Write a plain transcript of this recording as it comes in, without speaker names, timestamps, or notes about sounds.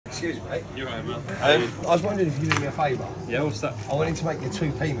Excuse me, mate. You're right, man. I was wondering if you could do me a favour. Yeah, what's that? I wanted to make the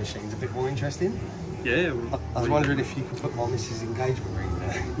 2p machines a bit more interesting. Yeah. I was wondering if you could put my missus' engagement ring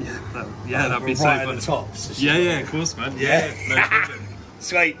there. Yeah, that'd be so right fun. at the top. So Yeah, of course, man. Yeah. No problem.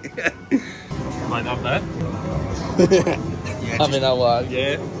 Sweet. Might up there. Yeah, I mean, that work.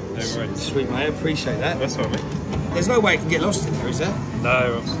 Yeah. No worries. Sweet, mate. I appreciate that. That's all right. There's no way it can get lost in there, is there?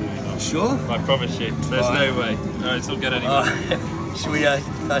 No, absolutely not. Sure? I promise you. There's no way. Alright, it's all good anyway. Should we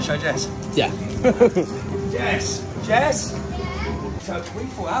show Jess? Yeah. Jess? So we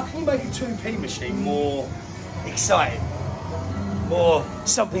thought, how can you make a 2p machine more exciting? More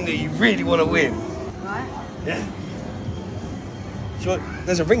something that you really want to win? Right. Yeah. Sure,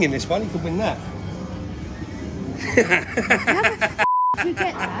 there's a ring in this one, you could win that. How you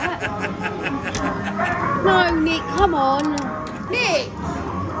get that? No, Nick, come on. Nick!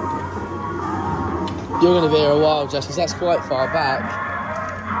 You're going to be here a while, Jess, because that's quite far back.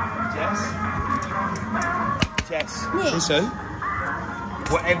 Jess? Nick. Listen,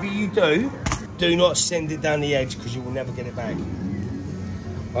 whatever you do, do not send it down the edge because you will never get it back.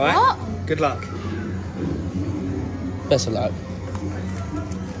 Alright? What? Good luck. Best of luck.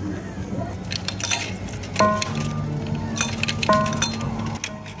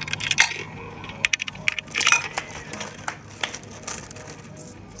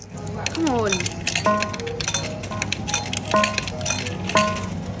 Come on.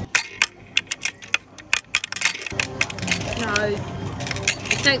 No.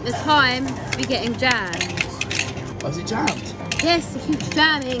 It's take the time to be getting jammed. Oh, is it jammed? Yes, it keeps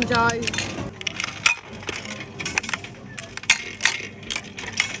jamming, Joe.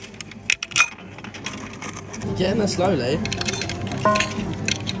 You're getting there slowly.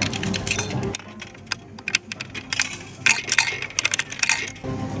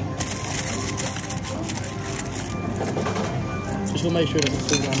 Just want to make sure it doesn't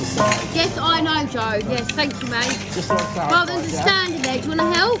fall down the side. Yes, I know, Joe. Yes, thank you, mate. Just like that. Rather than just standing there, do you want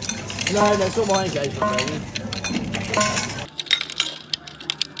to help? No, it's not my engagement ring.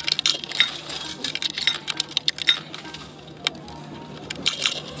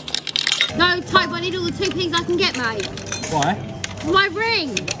 No, Tobe, I need all the 2p's I can get, mate. Why? My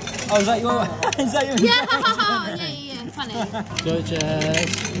ring. Oh, is that your... is that your Yeah, yeah, funny. Go,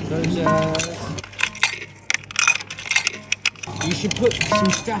 Jess. Go, Jess. You should put some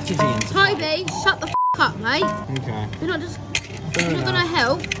strategy into Toby, shut the up, mate. Okay. You're not just... Fair you're not going to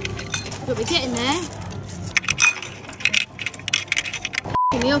help. But we're getting there.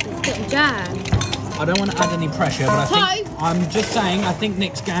 Me off, it's getting jammed. I don't want to add any pressure, but I'm just saying, I think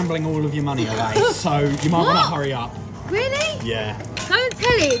Nick's gambling all of your money away, so you might want to hurry up. Really? Yeah. Go and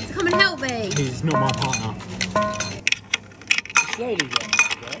tell him to come and help me. He's not my partner. Slowly, Jess.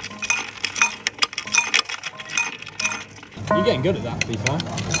 You're getting good at that, to be fair.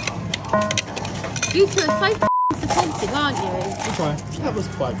 You two are so supportive, aren't you? We'll try. That was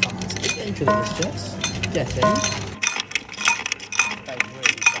quite fun. Get into this, Jess. Get in.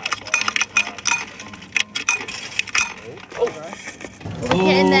 We're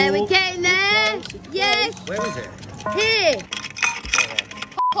getting there, we're getting there. Yes. Where is it? Here.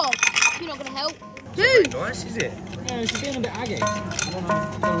 F off. You're not going to help. Dude. Nice, is it? Yeah, she's being a bit aggy. I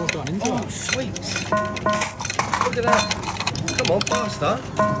don't know what's gone into Oh, it. sweet. Look at that. Come on, faster.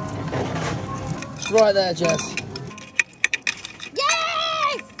 Right there, Jess.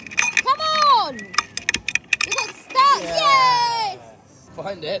 Yes! Come on! You got stuck, yes!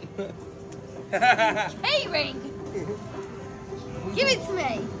 Find it. Hey, ring! Give it to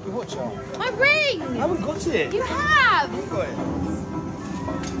me! Watch out. My ring! I haven't got it. You have! You've got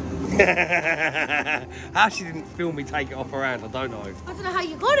it. How she didn't film me take it off her hand, I don't know. I don't know how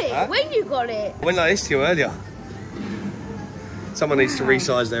you got it, when you got it. I went like this to you earlier. Someone needs to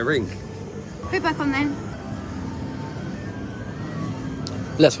resize their ring. Put it back on then.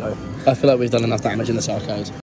 Let's go. I feel like we've done enough damage in this arcade.